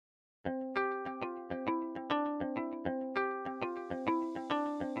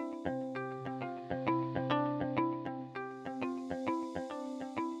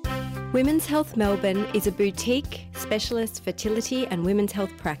Women's Health Melbourne is a boutique, specialist fertility and women's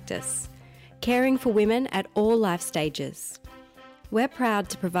health practice, caring for women at all life stages. We're proud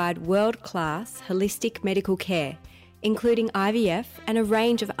to provide world-class holistic medical care, including IVF and a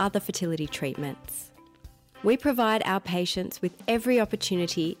range of other fertility treatments. We provide our patients with every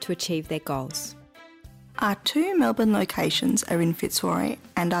opportunity to achieve their goals. Our two Melbourne locations are in Fitzroy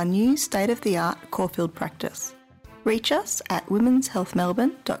and our new state-of-the-art Caulfield practice. Reach us at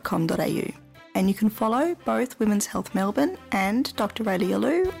womenshealthmelbourne.com.au and you can follow both Women's Health Melbourne and Dr. Raelia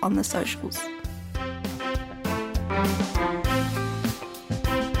Lew on the socials.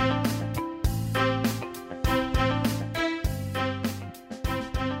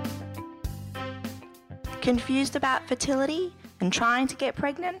 Confused about fertility and trying to get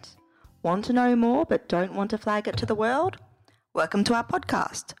pregnant? Want to know more but don't want to flag it to the world? Welcome to our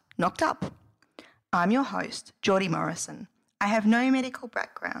podcast, Knocked Up. I'm your host, Geordie Morrison. I have no medical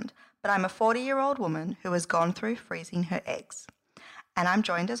background, but I'm a 40-year-old woman who has gone through freezing her eggs. And I'm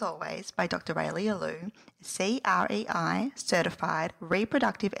joined as always by Dr. Raelia Lew, a CREI certified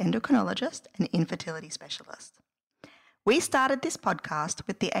reproductive endocrinologist and infertility specialist. We started this podcast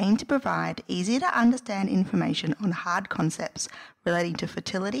with the aim to provide easy to understand information on hard concepts relating to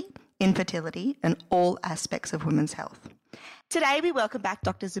fertility, infertility, and all aspects of women's health. Today we welcome back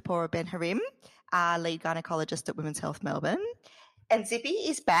Dr. Zipporah Ben-Harim, our lead gynaecologist at Women's Health Melbourne. And Zippy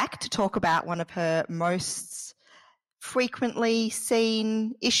is back to talk about one of her most frequently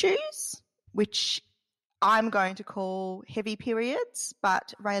seen issues, which I'm going to call heavy periods,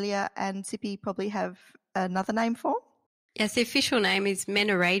 but Raelia and Zippy probably have another name for. Yes, the official name is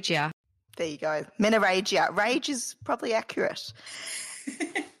menorrhagia. There you go, menorrhagia. Rage is probably accurate.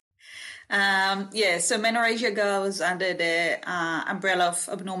 So menorrhagia goes under the umbrella of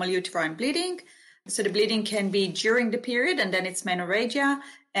abnormal uterine bleeding. So the bleeding can be during the period and then it's menorrhagia,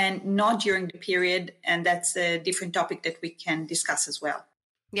 and not during the period, and that's a different topic that we can discuss as well.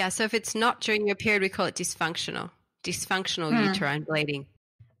 Yeah, so if it's not during your period, we call it dysfunctional uterine bleeding.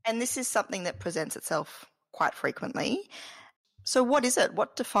 And this is something that presents itself quite frequently. So what is it?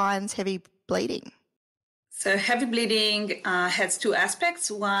 What defines heavy bleeding? So heavy bleeding has two aspects.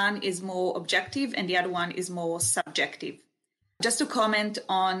 One is more objective and the other one is more subjective. Just to comment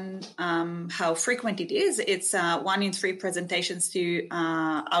on how frequent it is, it's 1 in 3 presentations to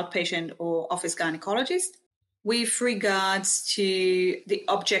outpatient or office gynecologist. With regards to the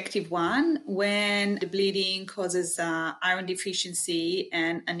objective one, when the bleeding causes iron deficiency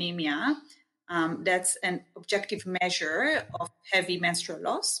and anemia, that's an objective measure of heavy menstrual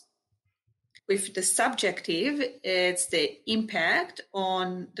loss. With the subjective, it's the impact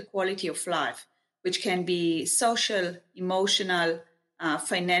on the quality of life, which can be social, emotional,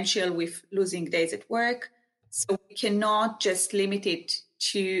 financial, with losing days at work. So we cannot just limit it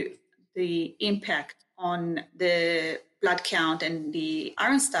to the impact on the blood count and the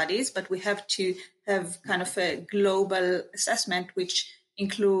iron studies, but we have to have kind of a global assessment, which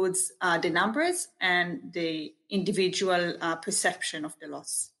includes the numbers and the individual perception of the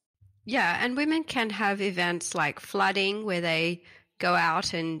loss. Yeah, and women can have events like flooding where they go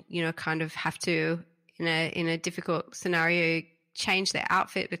out and, kind of have to, in a difficult scenario, change their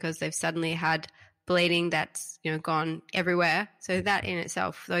outfit because they've suddenly had bleeding that's, gone everywhere. So that in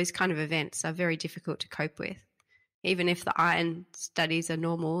itself, those kind of events are very difficult to cope with. Even if the iron studies are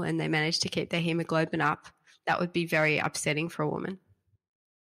normal and they manage to keep their hemoglobin up, that would be very upsetting for a woman.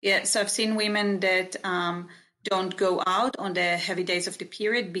 Yeah, so I've seen women that don't go out on the heavy days of the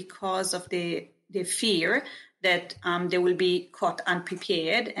period because of the fear that they will be caught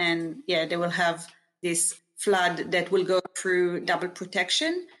unprepared, and they will have this flood that will go through double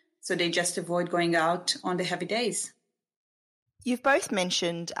protection, so they just avoid going out on the heavy days. You've both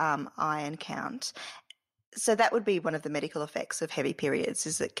mentioned iron count, so that would be one of the medical effects of heavy periods,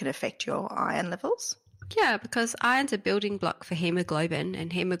 is it can affect your iron levels? Yeah, because iron's a building block for hemoglobin,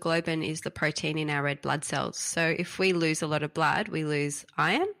 and hemoglobin is the protein in our red blood cells. So if we lose a lot of blood, we lose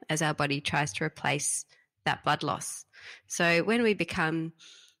iron as our body tries to replace that blood loss. So when we become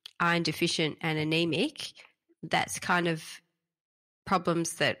iron deficient and anemic, that's kind of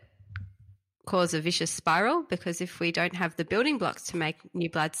problems that cause a vicious spiral, because if we don't have the building blocks to make new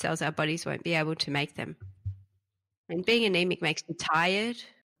blood cells, our bodies won't be able to make them. And being anemic makes you tired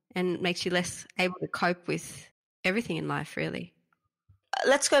and makes you less able to cope with everything in life, really.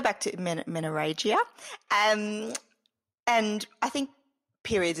 Let's go back to menorrhagia. And I think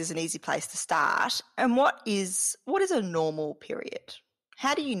periods is an easy place to start. And what is a normal period?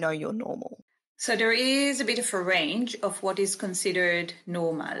 How do you know you're normal? So there is a bit of a range of what is considered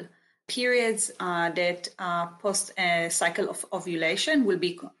normal. Periods that are post a cycle of ovulation will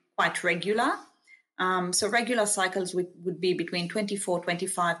be quite regular. So regular cycles would be between 24,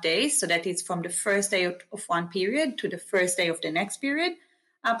 25 days. So that is from the first day of one period to the first day of the next period,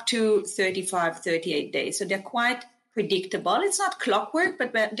 up to 35, 38 days. So they're quite predictable. It's not clockwork,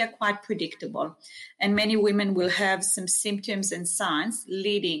 but they're quite predictable. And many women will have some symptoms and signs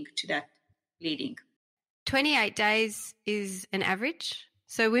leading to that bleeding. 28 days is an average.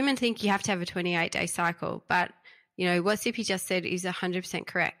 So women think you have to have a 28-day cycle, but what Sippy just said is 100%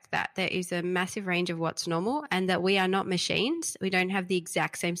 correct, that there is a massive range of what's normal and that we are not machines. We don't have the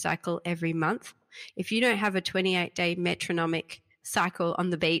exact same cycle every month. If you don't have a 28-day metronomic cycle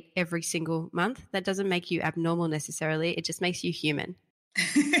on the beat every single month, that doesn't make you abnormal necessarily. It just makes you human.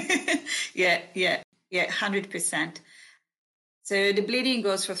 Yeah, 100%. So the bleeding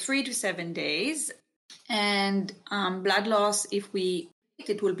goes for 3 to 7 days, and blood loss, it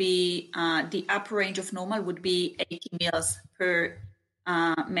will be the upper range of normal would be 80 mils per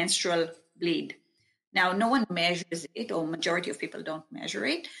menstrual bleed. Now, no one measures it, or majority of people don't measure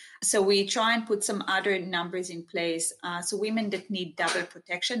it. So we try and put some other numbers in place. So women that need double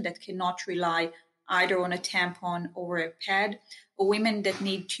protection, that cannot rely either on a tampon or a pad, or women that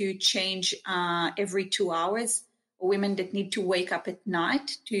need to change every 2 hours, or women that need to wake up at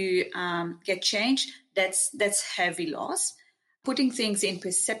night to get changed, that's heavy loss. Putting things in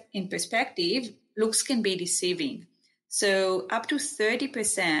perspective, looks can be deceiving. So up to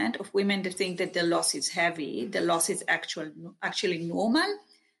 30% of women that think that the loss is heavy, the loss is actually normal.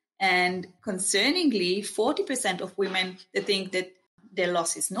 And concerningly, 40% of women that think that their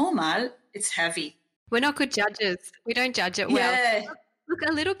loss is normal, it's heavy. We're not good judges. We don't judge it well. Yeah. Look,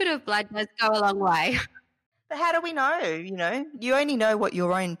 a little bit of blood does go a long way. But how do we know? You only know what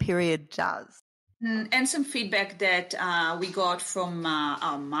your own period does. And some feedback that we got from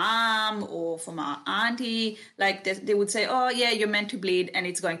our mom or from our auntie, like they would say, oh, yeah, you're meant to bleed and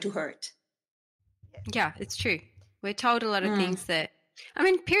it's going to hurt. Yeah, it's true. We're told a lot of things that,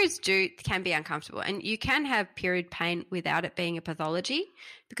 periods can be uncomfortable, and you can have period pain without it being a pathology,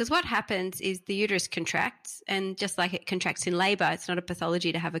 because what happens is the uterus contracts, and just like it contracts in labour, it's not a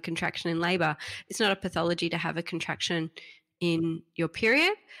pathology to have a contraction in labour. It's not a pathology to have a contraction in your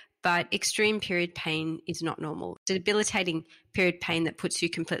period. But extreme period pain is not normal. Debilitating period pain that puts you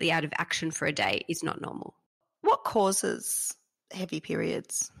completely out of action for a day is not normal. What causes heavy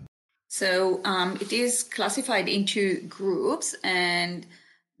periods? So it is classified into groups, and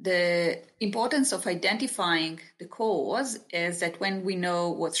the importance of identifying the cause is that when we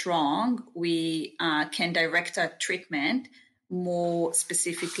know what's wrong, we can direct our treatment more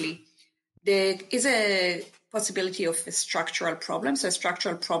specifically. There is a possibility of a structural problem. So a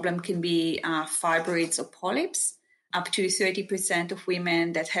structural problem can be fibroids or polyps. Up to 30% of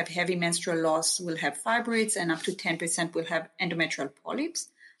women that have heavy menstrual loss will have fibroids, and up to 10% will have endometrial polyps.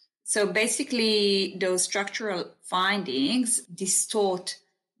 So basically, those structural findings distort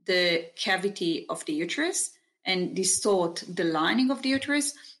the cavity of the uterus and distort the lining of the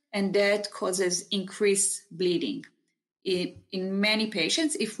uterus, and that causes increased bleeding. In many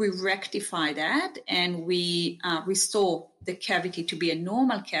patients, if we rectify that and we restore the cavity to be a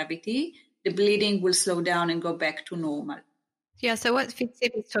normal cavity, the bleeding will slow down and go back to normal. Yeah, so what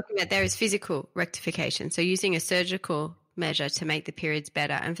Sippy is talking about there is physical rectification, so using a surgical measure to make the periods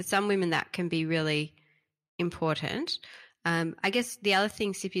better. And for some women, that can be really important. I guess the other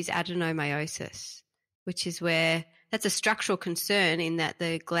thing, Sippy, is adenomyosis, which is where that's a structural concern in that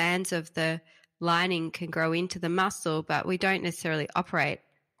the glands of the lining can grow into the muscle, but we don't necessarily operate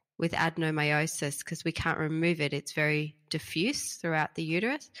with adenomyosis because we can't remove it. It's very diffuse throughout the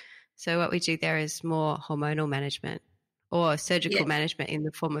uterus. So what we do there is more hormonal management or surgical management in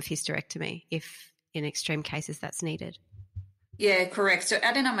the form of hysterectomy, if in extreme cases that's needed. Yeah, correct. So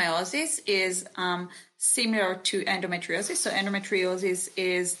adenomyosis is similar to endometriosis. So endometriosis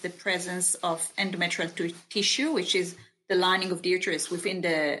is the presence of endometrial tissue, which is the lining of the uterus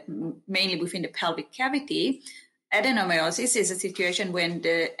mainly within the pelvic cavity. Adenomyosis is a situation when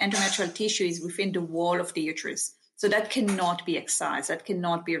the endometrial tissue is within the wall of the uterus. So that cannot be excised, that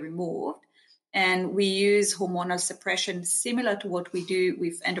cannot be removed. And we use hormonal suppression similar to what we do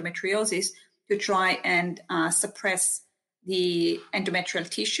with endometriosis to try and suppress the endometrial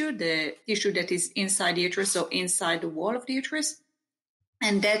tissue, the tissue that is inside the uterus, so inside the wall of the uterus.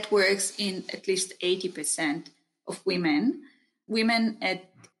 And that works in at least 80% of women. Women at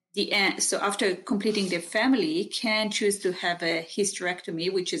the end, so after completing their family, can choose to have a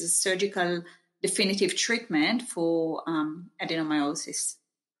hysterectomy, which is a surgical definitive treatment for adenomyosis.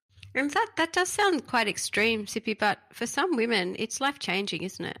 And that does sound quite extreme, Sippy, but for some women, it's life-changing,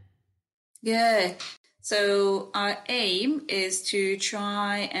 isn't it? Yeah. So our aim is to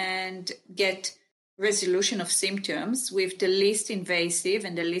try and get resolution of symptoms with the least invasive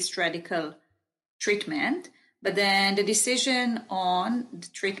and the least radical treatment. But then the decision on the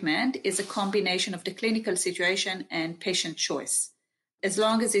treatment is a combination of the clinical situation and patient choice. As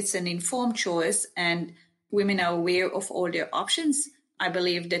long as it's an informed choice and women are aware of all their options, I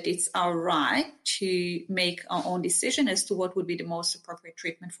believe that it's our right to make our own decision as to what would be the most appropriate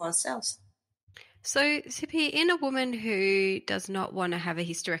treatment for ourselves. So, Sippy, in a woman who does not want to have a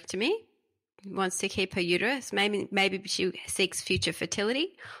hysterectomy, wants to keep her uterus, maybe she seeks future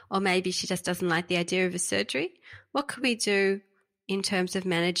fertility, or maybe she just doesn't like the idea of a surgery, what could we do in terms of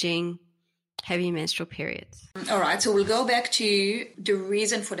managing heavy menstrual periods? All right, so we'll go back to the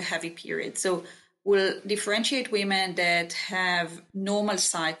reason for the heavy period. So we'll differentiate women that have normal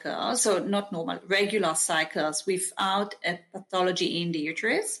cycles, so not normal, regular cycles without a pathology in the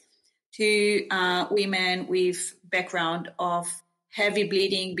uterus, to women with background of heavy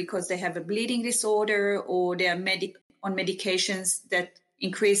bleeding because they have a bleeding disorder or they are on medications that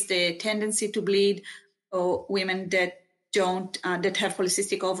increase the tendency to bleed, or women that that have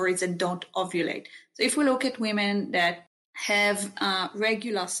polycystic ovaries and don't ovulate. So if we look at women that have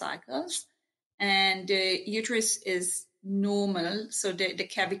regular cycles and the uterus is normal, so the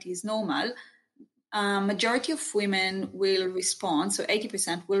cavity is normal, majority of women will respond, so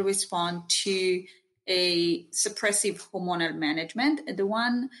 80% will respond to a suppressive hormonal management. The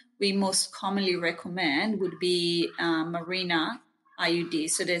one we most commonly recommend would be Mirena IUD.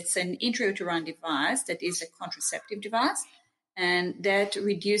 So that's an intrauterine device that is a contraceptive device, and that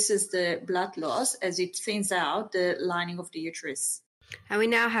reduces the blood loss as it thins out the lining of the uterus. And we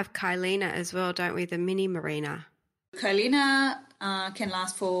now have Kyleena as well, don't we? The mini Mirena. Kyleena can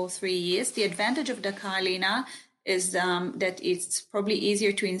last for 3 years. The advantage of the Kyleena is that it's probably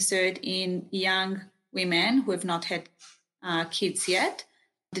easier to insert in young women who have not had kids yet.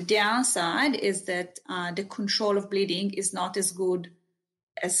 The downside is that the control of bleeding is not as good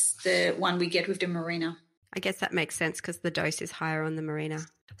as the one we get with the Mirena. I guess that makes sense because the dose is higher on the Mirena.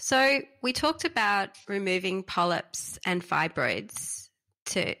 So we talked about removing polyps and fibroids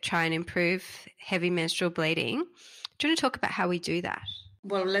to try and improve heavy menstrual bleeding. Do you want to talk about how we do that?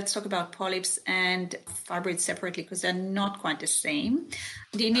 Well, let's talk about polyps and fibroids separately because they're not quite the same.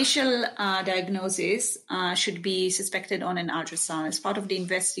 The initial diagnosis should be suspected on an ultrasound. As part of the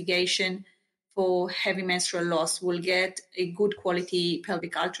investigation for heavy menstrual loss, we'll get a good quality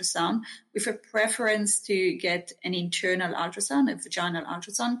pelvic ultrasound with a preference to get an internal ultrasound, a vaginal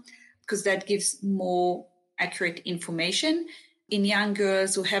ultrasound, because that gives more accurate information. In young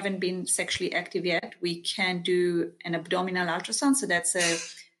girls who haven't been sexually active yet, we can do an abdominal ultrasound. So that's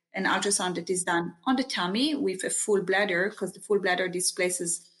an ultrasound that is done on the tummy with a full bladder, because the full bladder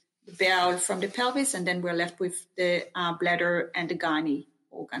displaces the bowel from the pelvis, and then we're left with the bladder and the gynae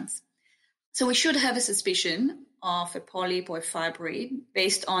organs. So we should have a suspicion of a polyp or a fibroid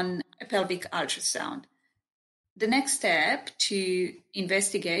based on a pelvic ultrasound. The next step to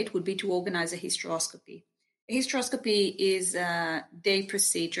investigate would be to organize a hysteroscopy. A hysteroscopy is a day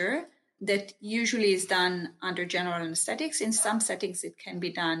procedure that usually is done under general anesthetics. In some settings, it can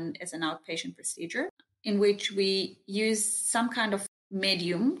be done as an outpatient procedure in which we use some kind of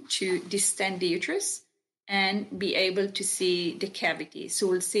medium to distend the uterus and be able to see the cavity. So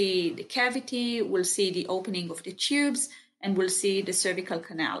we'll see the cavity, we'll see the opening of the tubes, and we'll see the cervical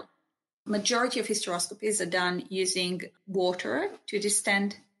canal. Majority of hysteroscopies are done using water to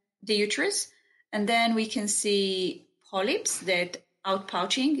distend the uterus. And then we can see polyps that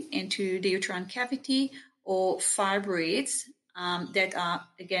outpouching into the uterine cavity, or fibroids that are,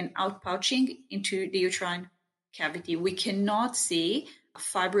 again, outpouching into the uterine cavity. We cannot see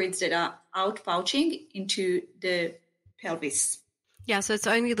fibroids that are outpouching into the pelvis. Yeah, so it's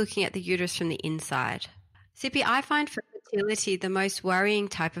only looking at the uterus from the inside. Sippy, I find for fertility the most worrying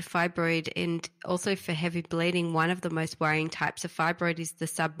type of fibroid, and also for heavy bleeding, one of the most worrying types of fibroid is the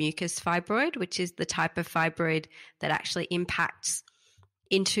submucous fibroid, which is the type of fibroid that actually impacts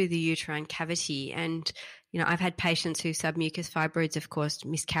into the uterine cavity. And, I've had patients who submucous fibroids have caused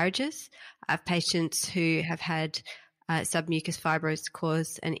miscarriages. I have patients who have had submucous fibroids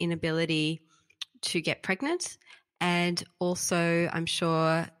cause an inability to get pregnant. And also, I'm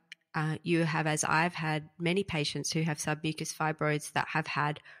sure you have, as I've had, many patients who have submucous fibroids that have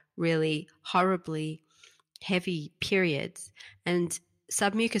had really horribly heavy periods. And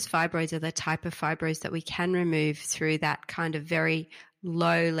submucous fibroids are the type of fibroids that we can remove through that kind of very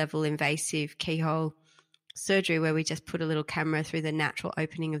low-level invasive keyhole surgery, where we just put a little camera through the natural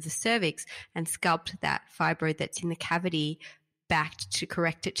opening of the cervix and sculpt that fibroid that's in the cavity back to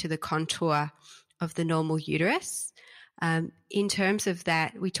correct it to the contour of the normal uterus. In terms of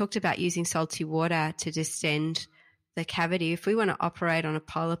that, we talked about using salty water to distend the cavity. If we want to operate on a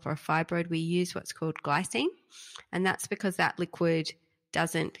polyp or a fibroid, we use what's called glycine, and that's because that liquid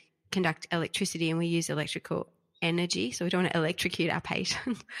doesn't conduct electricity and we use electrical energy, so we don't want to electrocute our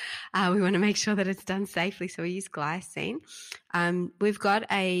patient. We want to make sure that it's done safely, so we use glycine. We've got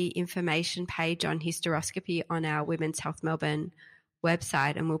a information page on hysteroscopy on our Women's Health Melbourne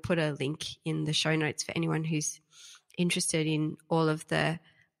website, and we'll put a link in the show notes for anyone who's interested in all of the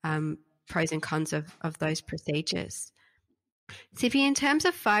pros and cons of those procedures. Sippy, in terms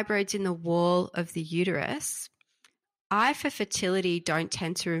of fibroids in the wall of the uterus, I, for fertility, don't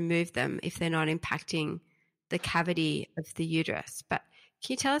tend to remove them if they're not impacting the cavity of the uterus. But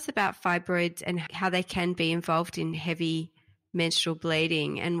can you tell us about fibroids and how they can be involved in heavy menstrual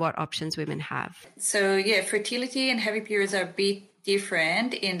bleeding and what options women have? So, yeah, fertility and heavy periods are a bit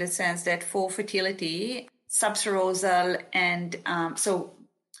different in the sense that for fertility, subserosal and so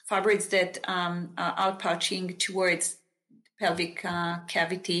fibroids that are outpouching towards the pelvic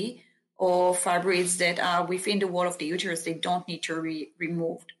cavity, or fibroids that are within the wall of the uterus, they don't need to be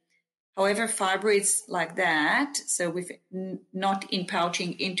removed. However, fibroids like that, so with not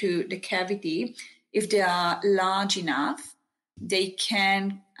inpouching into the cavity, if they are large enough, they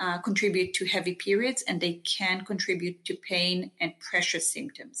can contribute to heavy periods and they can contribute to pain and pressure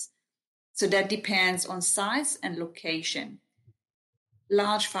symptoms. So that depends on size and location.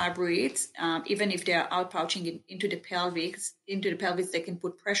 Large fibroids, even if they are outpouching into the pelvis, they can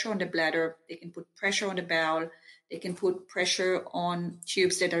put pressure on the bladder, they can put pressure on the bowel, they can put pressure on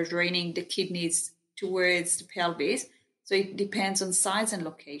tubes that are draining the kidneys towards the pelvis. So it depends on size and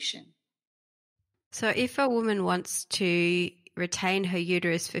location. So if a woman wants to retain her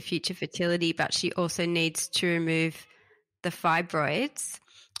uterus for future fertility, but she also needs to remove the fibroids,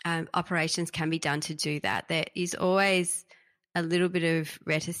 operations can be done to do that. There is always a little bit of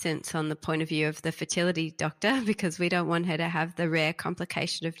reticence on the point of view of the fertility doctor because we don't want her to have the rare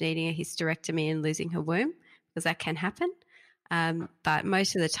complication of needing a hysterectomy and losing her womb, because that can happen. But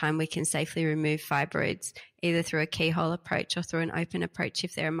most of the time we can safely remove fibroids either through a keyhole approach or through an open approach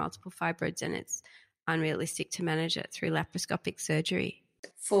if there are multiple fibroids and it's unrealistic to manage it through laparoscopic surgery.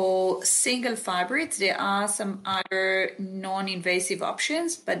 For single fibroids, there are some other non-invasive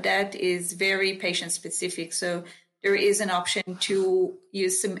options, but that is very patient-specific. So there is an option to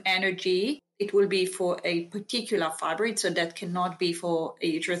use some energy. It will be for a particular fibroid, so that cannot be for a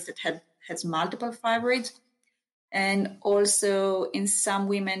uterus that has multiple fibroids. And also in some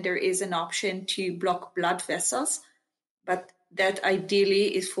women, there is an option to block blood vessels, but that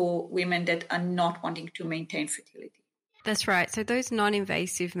ideally is for women that are not wanting to maintain fertility. That's right. So those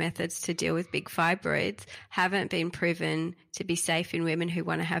non-invasive methods to deal with big fibroids haven't been proven to be safe in women who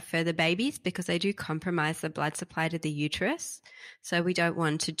want to have further babies because they do compromise the blood supply to the uterus. So we don't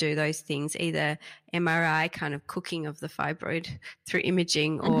want to do those things, either MRI kind of cooking of the fibroid through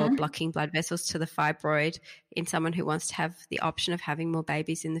imaging or blocking blood vessels to the fibroid in someone who wants to have the option of having more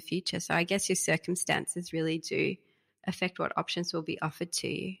babies in the future. So I guess your circumstances really do affect what options will be offered to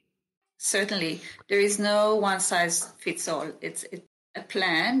you. Certainly. There is no one-size-fits-all. It's a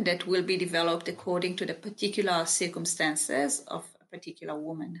plan that will be developed according to the particular circumstances of a particular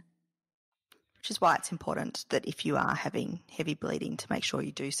woman. Which is why it's important that if you are having heavy bleeding to make sure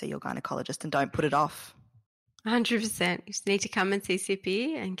you do see your gynecologist and don't put it off. 100%. You just need to come and see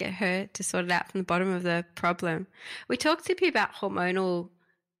Sippy and get her to sort it out from the bottom of the problem. We talked, Sippy, about hormonal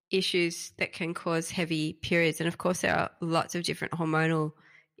issues that can cause heavy periods. And, of course, there are lots of different hormonal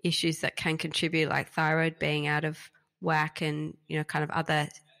issues that can contribute, like thyroid being out of whack and, you know, kind of other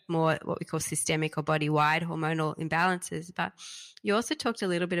more what we call systemic or body-wide hormonal imbalances. But you also talked a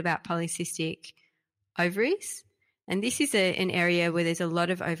little bit about polycystic ovaries. And this is an area where there's a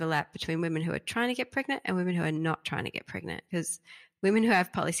lot of overlap between women who are trying to get pregnant and women who are not trying to get pregnant, because women who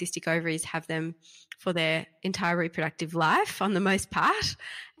have polycystic ovaries have them for their entire reproductive life on the most part,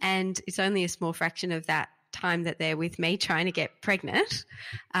 and it's only a small fraction of that time that they're with me trying to get pregnant.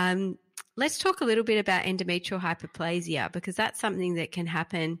 Let's talk a little bit about endometrial hyperplasia, because that's something that can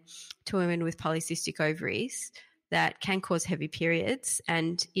happen to women with polycystic ovaries that can cause heavy periods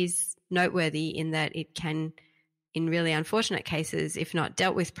and is noteworthy in that it can, in really unfortunate cases, if not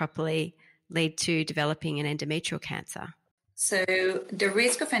dealt with properly, lead to developing an endometrial cancer. So the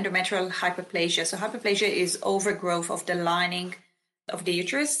risk of endometrial hyperplasia, so hyperplasia is overgrowth of the lining of the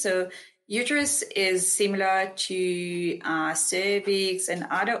uterus. So uterus is similar to cervix and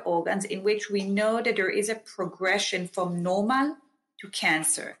other organs in which we know that there is a progression from normal to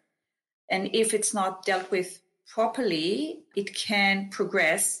cancer. And if it's not dealt with properly, it can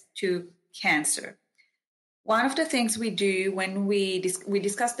progress to cancer. One of the things we do when we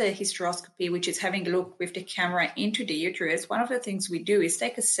discuss the hysteroscopy, which is having a look with the camera into the uterus, one of the things we do is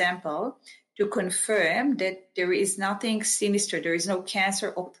take a sample to confirm that there is nothing sinister, there is no cancer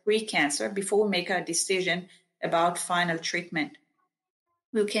or pre-cancer before we make a decision about final treatment.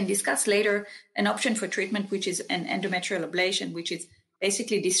 We can discuss later an option for treatment, which is an endometrial ablation, which is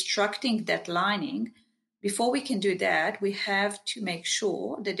basically destructing that lining. Before we can do that, we have to make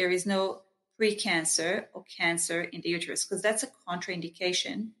sure that there is no pre-cancer or cancer in the uterus, because that's a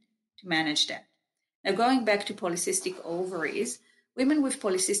contraindication to manage that. Now, going back to polycystic ovaries, women with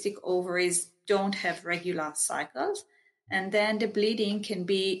polycystic ovaries don't have regular cycles, and then the bleeding can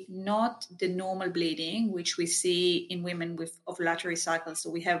be not the normal bleeding, which we see in women with ovulatory cycles.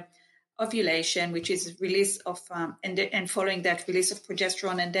 So we have ovulation, which is release of, and following that, release of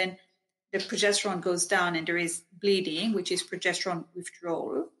progesterone, and then the progesterone goes down and there is bleeding, which is progesterone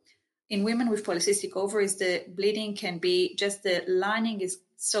withdrawal. In women with polycystic ovaries, the bleeding can be just the lining is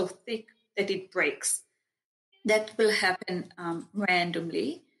so thick that it breaks. That will happen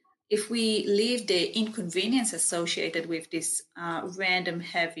randomly. If we leave the inconvenience associated with this random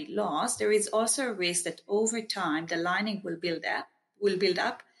heavy loss, there is also a risk that over time the lining will build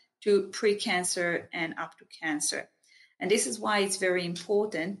up to precancer and up to cancer. And this is why it's very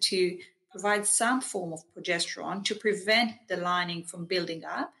important to provide some form of progesterone to prevent the lining from building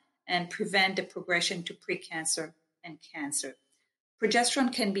up and prevent the progression to precancer and cancer.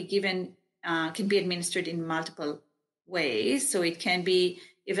 Progesterone can be given, can be administered in multiple ways. So it can be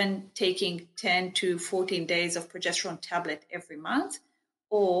even taking 10 to 14 days of progesterone tablet every month,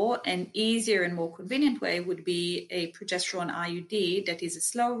 or an easier and more convenient way would be a progesterone IUD that is a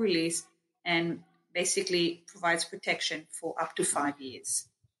slow release and basically provides protection for up to 5 years.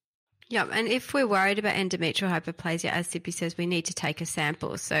 Yeah, and if we're worried about endometrial hyperplasia, as Sippy says, we need to take a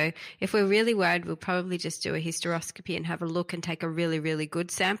sample. So if we're really worried, we'll probably just do a hysteroscopy and have a look and take a really, really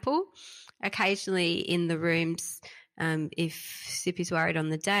good sample. Occasionally in the rooms, if Sippy's worried on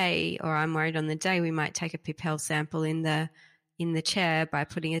the day or I'm worried on the day, we might take a Pipelle sample in the chair by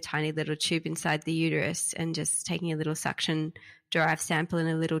putting a tiny little tube inside the uterus and just taking a little suction derived sample in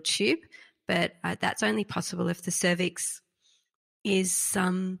a little tube. But that's only possible if the cervix is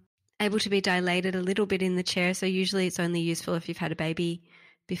able to be dilated a little bit in the chair. So usually it's only useful if you've had a baby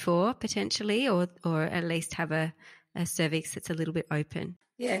before potentially, or at least have a cervix that's a little bit open.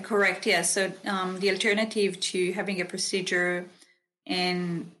 Yeah, correct. Yeah. So the alternative to having a procedure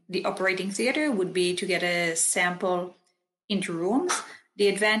in the operating theater would be to get a sample into rooms. The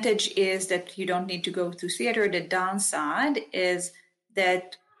advantage is that you don't need to go to theater. The downside is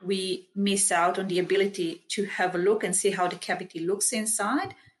that we miss out on the ability to have a look and see how the cavity looks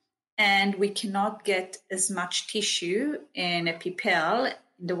inside. And we cannot get as much tissue in a Pipelle,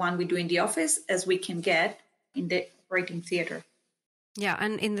 the one we do in the office, as we can get in the operating theater. Yeah,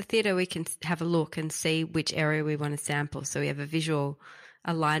 and in the theatre we can have a look and see which area we want to sample. So we have a visual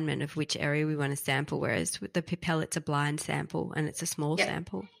alignment of which area we want to sample, whereas with the Pipelle it's a blind sample and it's a small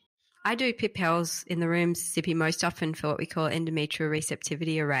sample. I do Pipelles in the rooms, Sippy, most often for what we call endometrial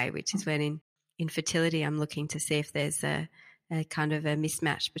receptivity array, which is when in fertility I'm looking to see if there's a kind of a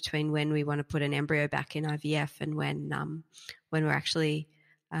mismatch between when we want to put an embryo back in IVF and when we're actually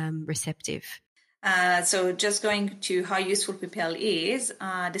receptive. So just going to how useful Pipelle is,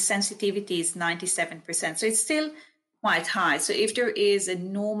 the sensitivity is 97%. So it's still quite high. So if there is a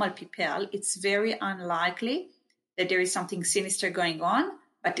normal Pipelle, it's very unlikely that there is something sinister going on,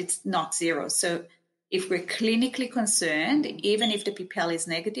 but it's not zero. So if we're clinically concerned, even if the Pipelle is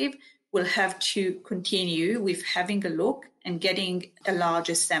negative, we'll have to continue with having a look and getting a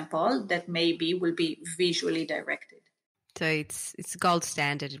larger sample that maybe will be visually directed. So it's gold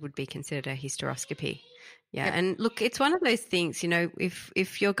standard. It would be considered a hysteroscopy. Yeah. Yep. And look, it's one of those things, you know,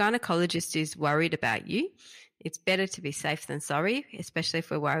 if your gynecologist is worried about you, it's better to be safe than sorry, especially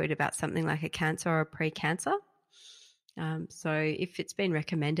if we're worried about something like a cancer or a pre-cancer. So if it's been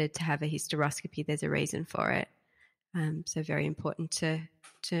recommended to have a hysteroscopy, there's a reason for it. So very important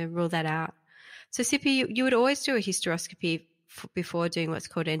to rule that out. So Sippy, you would always do a hysteroscopy before doing what's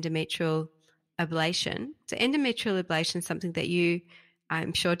called endometrial ablation. So endometrial ablation is something that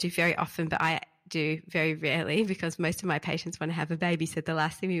I'm sure, do very often, but I do very rarely because most of my patients want to have a baby. So the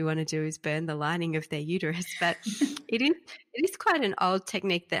last thing we want to do is burn the lining of their uterus. But it is quite an old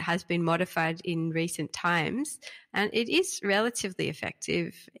technique that has been modified in recent times. And it is relatively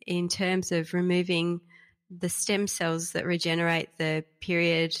effective in terms of removing the stem cells that regenerate the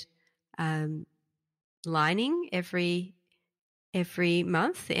period lining every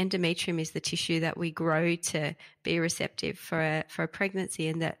month. The endometrium is the tissue that we grow to be receptive for a pregnancy,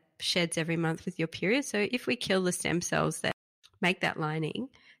 and that sheds every month with your period. So if we kill the stem cells that make that lining,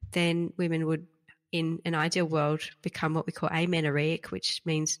 then women would, in an ideal world, become what we call amenorrheic, which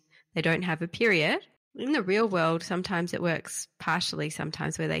means they don't have a period. In the real world, sometimes it works partially,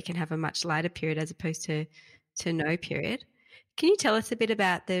 sometimes where they can have a much lighter period as opposed to no period. Can you tell us a bit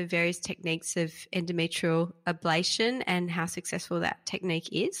about the various techniques of endometrial ablation and how successful that technique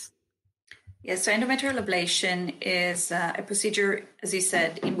is? Yes, so endometrial ablation is a procedure, as you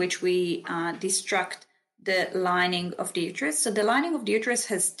said, in which we destruct the lining of the uterus. So the lining of the uterus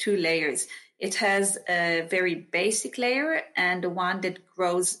has two layers. It has a very basic layer and the one that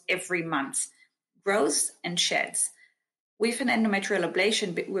grows every month, grows and sheds. With an endometrial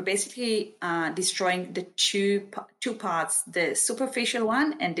ablation, we're basically destroying the two parts, the superficial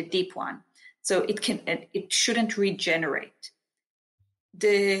one and the deep one. So it shouldn't regenerate.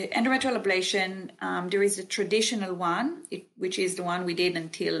 The endometrial ablation, there is a traditional one, which is the one we did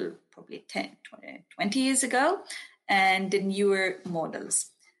until probably 20 years ago, and the newer models.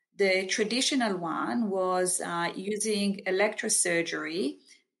 The traditional one was using electrosurgery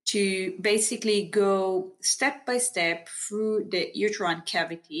to basically go step by step through the uterine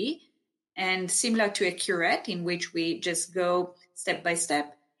cavity, and similar to a curette in which we just go step by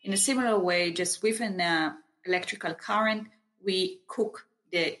step. In a similar way, just with an electrical current, we cook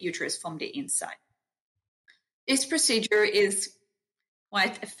the uterus from the inside. This procedure is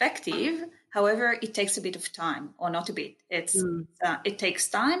quite effective. However, it takes a bit of time, or not a bit. It takes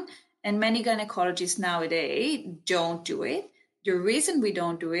time, and many gynecologists nowadays don't do it. The reason we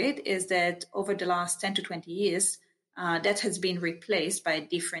don't do it is that over the last 10 to 20 years, that has been replaced by a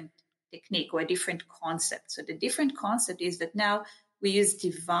different technique or a different concept. So the different concept is that now we use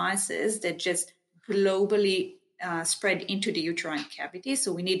devices that just globally spread into the uterine cavity.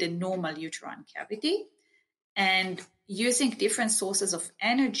 So we need a normal uterine cavity, and using different sources of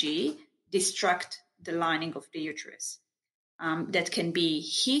energy destruct the lining of the uterus. That can be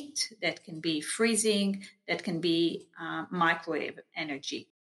heat, that can be freezing, that can be microwave energy.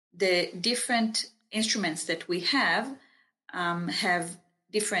 The different instruments that we have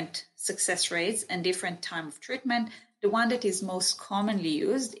different success rates and different time of treatment. The one that is most commonly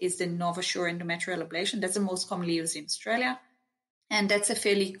used is the NovaSure endometrial ablation. That's the most commonly used in Australia. And that's a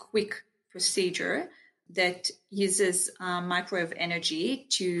fairly quick procedure that uses microwave energy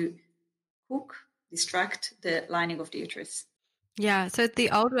to cook, distract the lining of the uterus. Yeah, so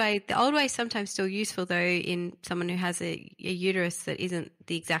the old way is sometimes still useful though in someone who has a uterus that isn't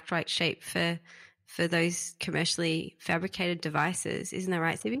the exact right shape for those commercially fabricated devices. Isn't that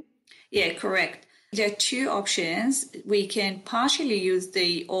right, Sibi? Yeah, correct. There are two options. We can partially use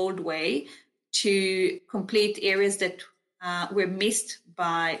the old way to complete areas that were missed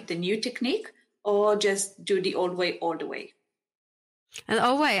by the new technique, or just do the old way all the way. And the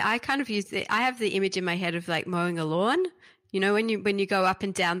old way, I kind of I have the image in my head of like mowing a lawn. You know, when you go up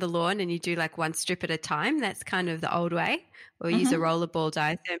and down the lawn and you do like one strip at a time, that's kind of the old way. Or use a rollerball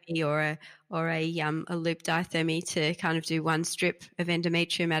diathermy or a loop diathermy to kind of do one strip of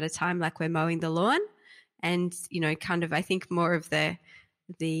endometrium at a time, like we're mowing the lawn. And, you know, kind of I think more of the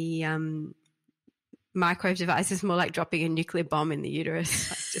microwave device is more like dropping a nuclear bomb in the uterus.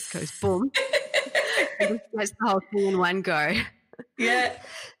 Like just goes boom. That's the whole thing in one go. Yeah.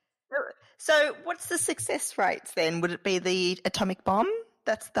 So what's the success rates then? Would it be the atomic bomb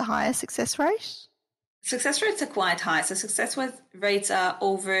that's the highest success rate? Success rates are quite high. So success rates are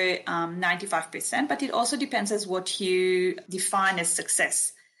over 95%, but it also depends on what you define as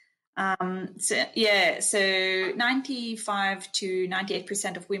success. So 95 to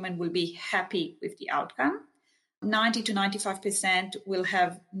 98% of women will be happy with the outcome. 90 to 95% will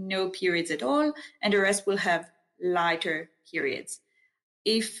have no periods at all, and the rest will have lighter periods.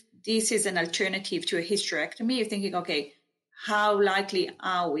 If this is an alternative to a hysterectomy, you're thinking, okay, how likely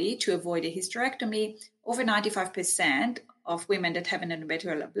are we to avoid a hysterectomy? Over 95% of women that have an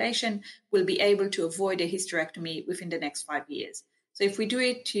endometrial ablation will be able to avoid a hysterectomy within the next 5 years. So if we do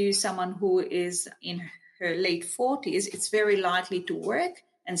it to someone who is in her late 40s, it's very likely to work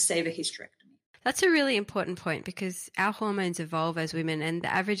and save a hysterectomy. That's a really important point because our hormones evolve as women, and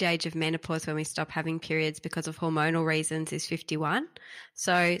the average age of menopause when we stop having periods because of hormonal reasons is 51.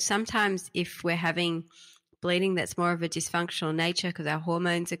 So sometimes if we're having bleeding that's more of a dysfunctional nature because our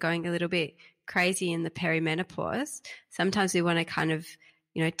hormones are going a little bit crazy in the perimenopause, sometimes we want to kind of,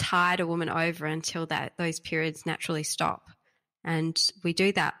 you know, tide a woman over until those periods naturally stop. And we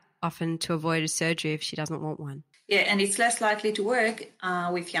do that often to avoid a surgery if she doesn't want one. Yeah, and it's less likely to work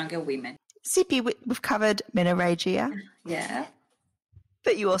with younger women. Sippy, we've covered menorrhagia. Yeah.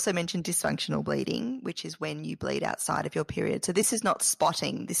 But you also mentioned dysfunctional bleeding, which is when you bleed outside of your period. So this is not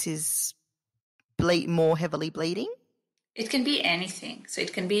spotting. This is more heavily bleeding? It can be anything. So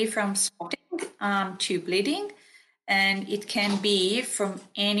it can be from spotting to bleeding, and it can be from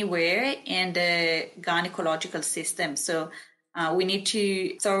anywhere in the gynecological system. So we need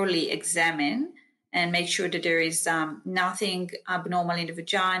to thoroughly examine and make sure that there is nothing abnormal in the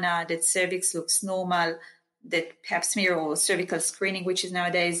vagina, that cervix looks normal, that pap smear or cervical screening, which is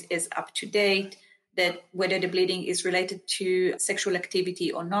nowadays is up to date, that whether the bleeding is related to sexual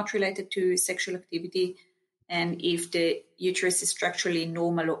activity or not related to sexual activity, and if the uterus is structurally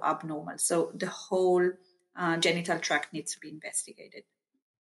normal or abnormal. So the whole genital tract needs to be investigated.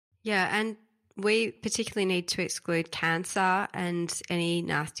 Yeah, and we particularly need to exclude cancer and any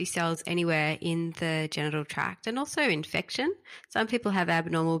nasty cells anywhere in the genital tract, and also infection. Some people have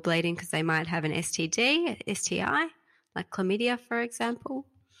abnormal bleeding because they might have an STD, STI, like chlamydia, for example.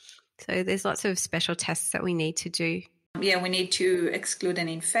 So there's lots of special tests that we need to do. Yeah, we need to exclude an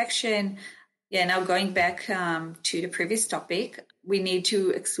infection. Yeah, now going back to the previous topic, we need to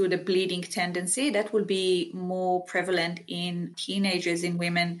exclude a bleeding tendency. That will be more prevalent in teenagers, in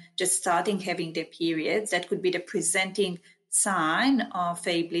women just starting having their periods. That could be the presenting sign of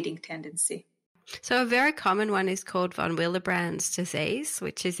a bleeding tendency. So a very common one is called von Willebrand's disease,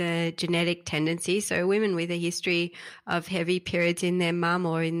 which is a genetic tendency. So women with a history of heavy periods in their mum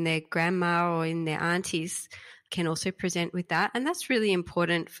or in their grandma or in their aunties can also present with that. And that's really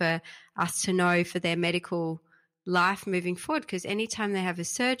important for us to know for their medical life moving forward, because anytime they have a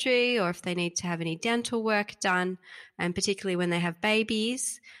surgery or if they need to have any dental work done, and particularly when they have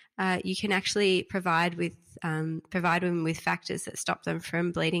babies, you can actually provide them with factors that stop them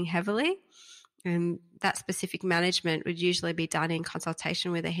from bleeding heavily. And that specific management would usually be done in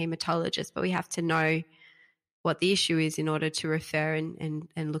consultation with a haematologist, but we have to know what the issue is in order to refer and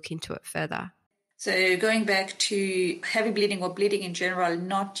look into it further. So going back to heavy bleeding or bleeding in general,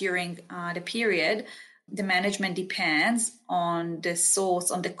 not during the period, the management depends on the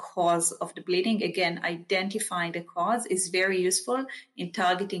source, on the cause of the bleeding. Again, identifying the cause is very useful in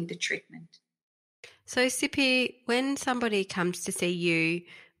targeting the treatment. So, Sippy, when somebody comes to see you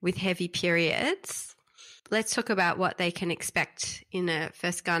with heavy periods, let's talk about what they can expect in a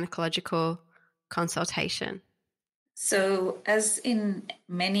first gynecological consultation. So as in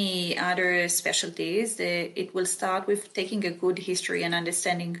many other specialties, it will start with taking a good history and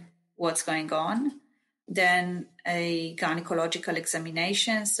understanding what's going on. Then a gynecological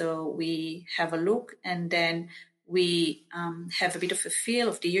examination. So we have a look, and then we have a bit of a feel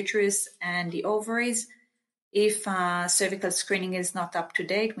of the uterus and the ovaries. If cervical screening is not up to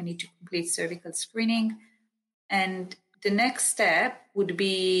date, we need to complete cervical screening. And the next step would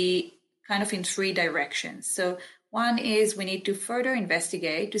be kind of in three directions. So one is we need to further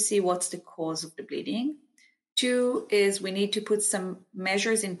investigate to see what's the cause of the bleeding. Two is we need to put some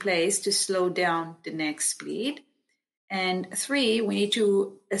measures in place to slow down the next bleed. And three, we need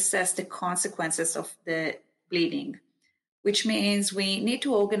to assess the consequences of the bleeding, which means we need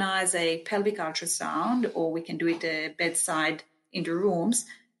to organize a pelvic ultrasound, or we can do it bedside in the rooms,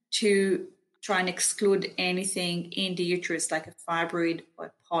 to try and exclude anything in the uterus like a fibroid or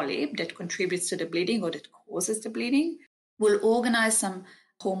a polyp that contributes to the bleeding or that causes the bleeding. We'll organize some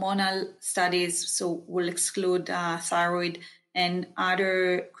hormonal studies, so we'll exclude thyroid and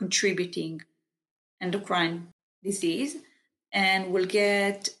other contributing endocrine disease, and we'll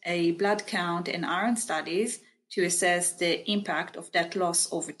get a blood count and iron studies to assess the impact of that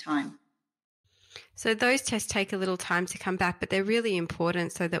loss over time. So those tests take a little time to come back, but they're really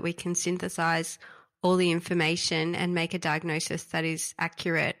important so that we can synthesize all the information and make a diagnosis that is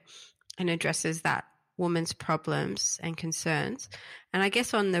accurate and addresses that woman's problems and concerns. And I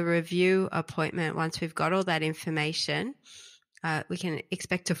guess on the review appointment, once we've got all that information, we can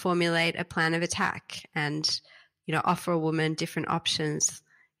expect to formulate a plan of attack and, offer a woman different options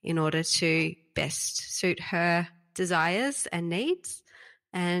in order to best suit her desires and needs,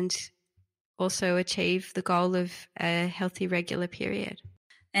 and also achieve the goal of a healthy, regular period.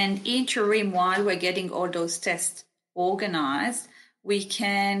 And interim, while we're getting all those tests organized, we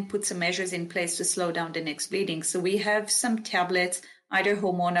can put some measures in place to slow down the next bleeding. So we have some tablets, either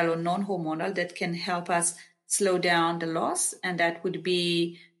hormonal or non-hormonal, that can help us slow down the loss. And that would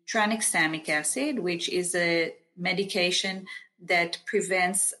be tranexamic acid, which is a medication that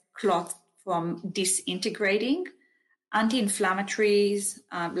prevents clot from disintegrating. Anti-inflammatories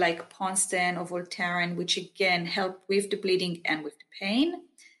like Ponstan or Voltaren, which again help with the bleeding and with the pain.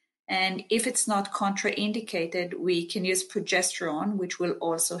 And if it's not contraindicated, we can use progesterone, which will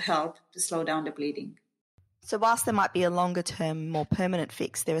also help to slow down the bleeding. So whilst there might be a longer term, more permanent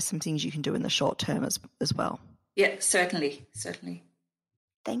fix, there are some things you can do in the short term as well. Yeah, certainly.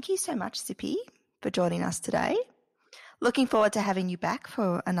 Thank you so much, Zippy, for joining us today. Looking forward to having you back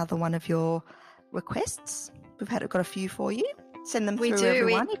for another one of your requests. We've got a few for you. Send them through,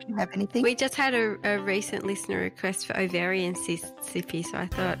 everyone, if you have anything. We just had a recent listener request for ovarian cysts, Zippy, so I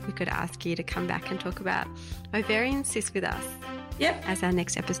thought we could ask you to come back and talk about ovarian cysts with us. Yep. As our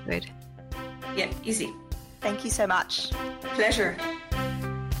next episode. Yeah, easy. Thank you so much. Pleasure.